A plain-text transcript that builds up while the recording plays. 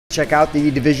Check out the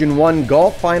Division I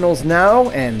golf finals now,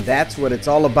 and that's what it's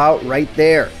all about right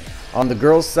there. On the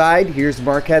girls' side, here's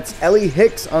Marquette's Ellie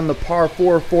Hicks on the par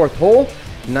 4 fourth hole.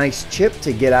 Nice chip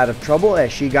to get out of trouble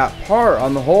as she got par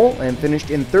on the hole and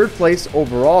finished in third place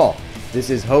overall. This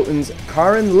is Houghton's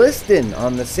Karen Liston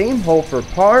on the same hole for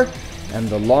par, and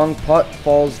the long putt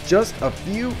falls just a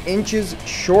few inches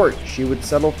short. She would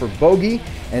settle for bogey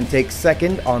and take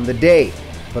second on the day.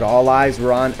 But all eyes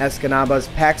were on Escanaba's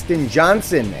Paxton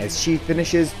Johnson as she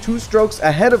finishes 2 strokes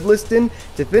ahead of Liston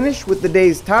to finish with the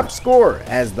day's top score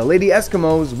as the Lady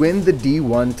Eskimos win the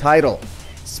D1 title.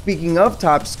 Speaking of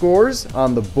top scores,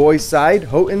 on the boys' side,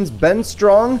 Houghton's Ben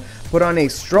Strong put on a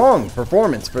strong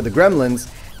performance for the Gremlins.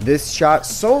 This shot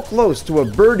so close to a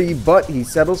birdie, but he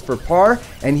settles for par,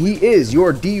 and he is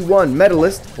your D1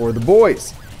 medalist for the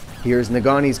boys. Here's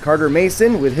Negaunee Carter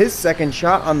Mason with his second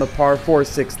shot on the par 4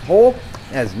 sixth hole,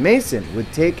 as Mason would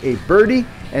take a birdie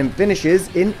and finishes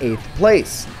in 8th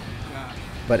place.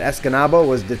 But Escanaba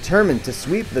was determined to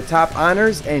sweep the top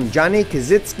honors, and Johnny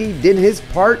Kazitsky did his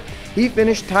part. He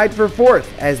finished tied for 4th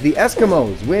as the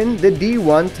Eskimos win the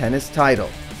D1 tennis title.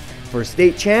 For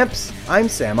State Champs, I'm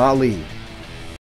Sam Ali.